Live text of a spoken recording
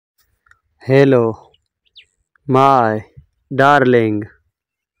Hello, my darling,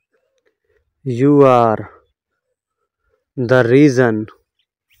 you are the reason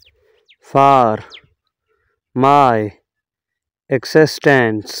for my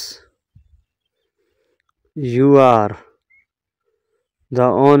existence. You are the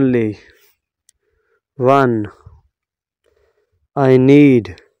only one I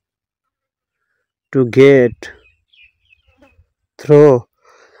need to get through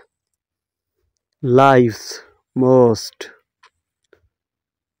life's most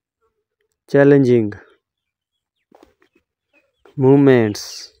challenging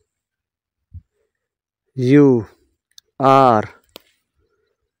moments. You are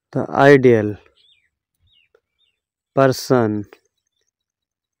the ideal person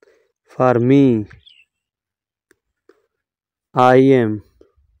for me. I am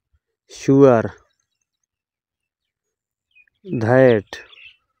sure that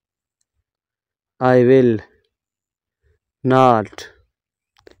I will not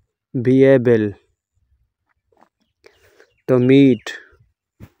be able to meet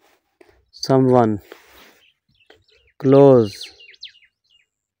someone close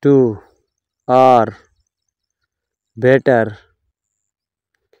to or better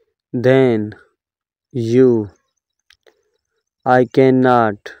than you. I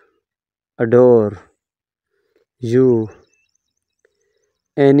cannot adore you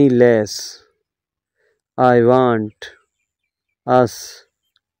any less. I want us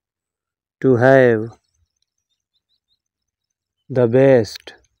to have the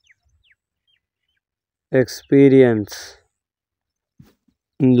best experience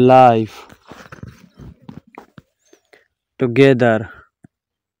in life together.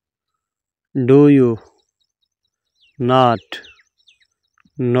 Do you not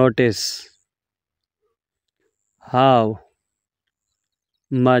notice how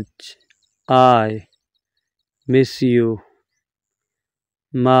much I miss you,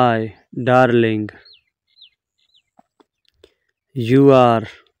 my darling? You are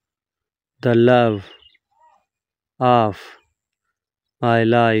the love of my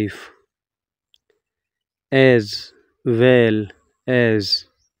life as well as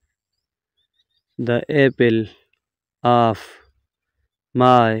the apple of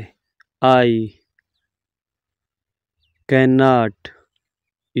my eye. Cannot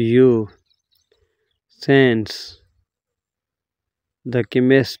you sense the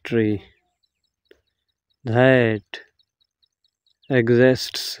chemistry that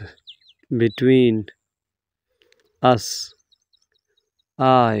exists between us?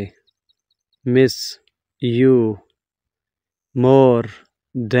 I miss you more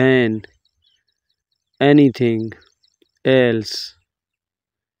than anything else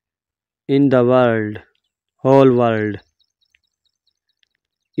in the whole world.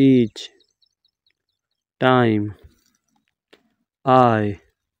 Each time I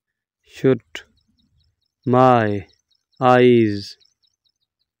shut my eyes,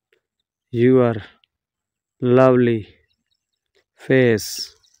 your lovely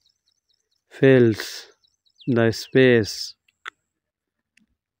face fills the space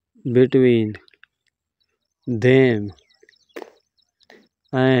between them,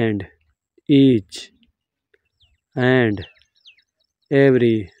 and each and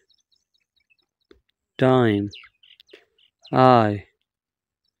every time I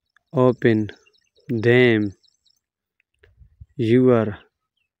open them, your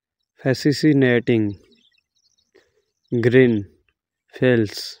fascinating grin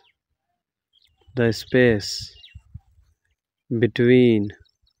fills the space between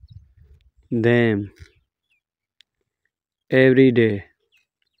them. Every day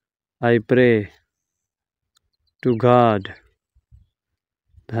I pray to God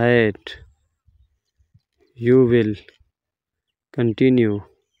that you will continue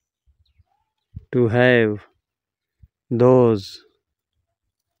to have those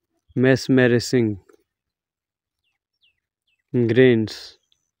mesmerizing grins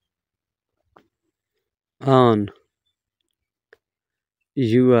on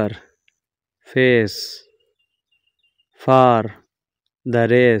your face for the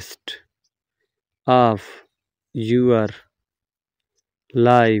rest of your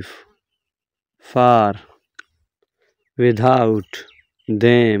life, for without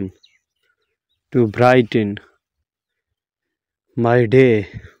them to brighten my day,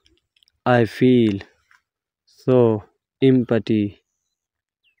 I feel so empty.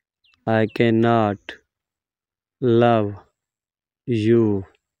 I cannot love you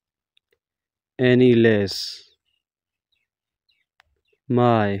any less,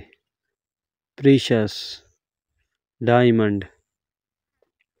 my precious diamond.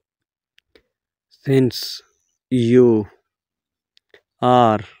 since you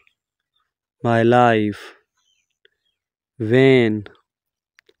are my life. When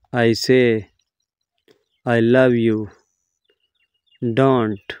I say I love you,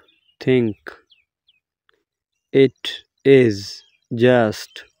 don't think it is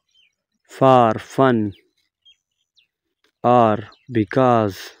just for fun or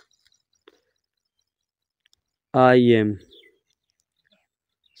because I am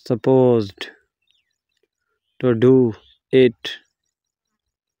supposed to do it.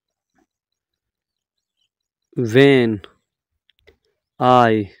 When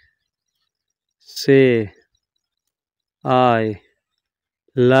I say I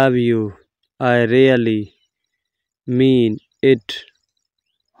love you, I really mean it.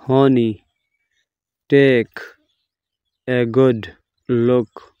 Honey, take a good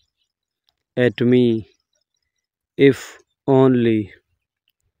look at me. If only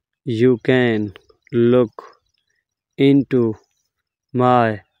you can look into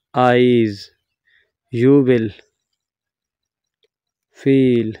my eyes, you will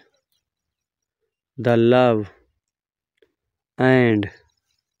feel the love and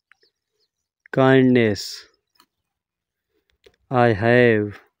kindness I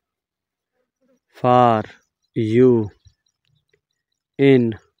have for you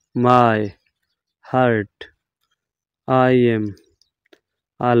in my heart. I am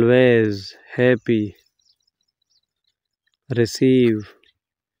always happy receive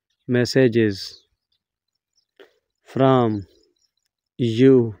messages from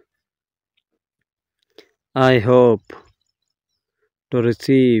you. I hope to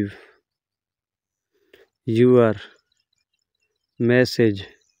receive your message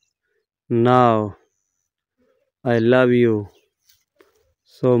now. I love you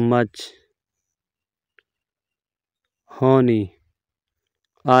so much, honey.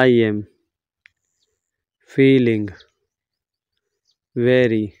 I am feeling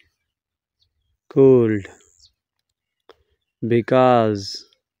very cold because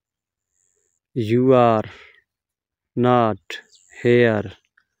you are not here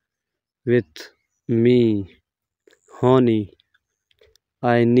with me, honey.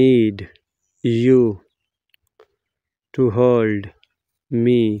 I need you to hold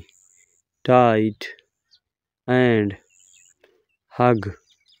me tight and hug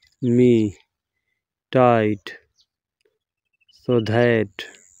me tight so that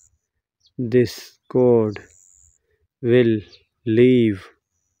this cold will leave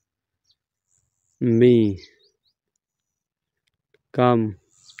me. Come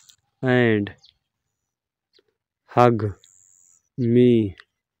and hug me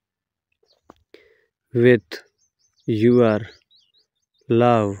with your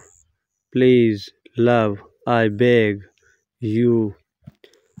love. Please, love, I beg you.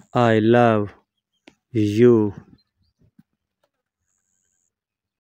 I love you.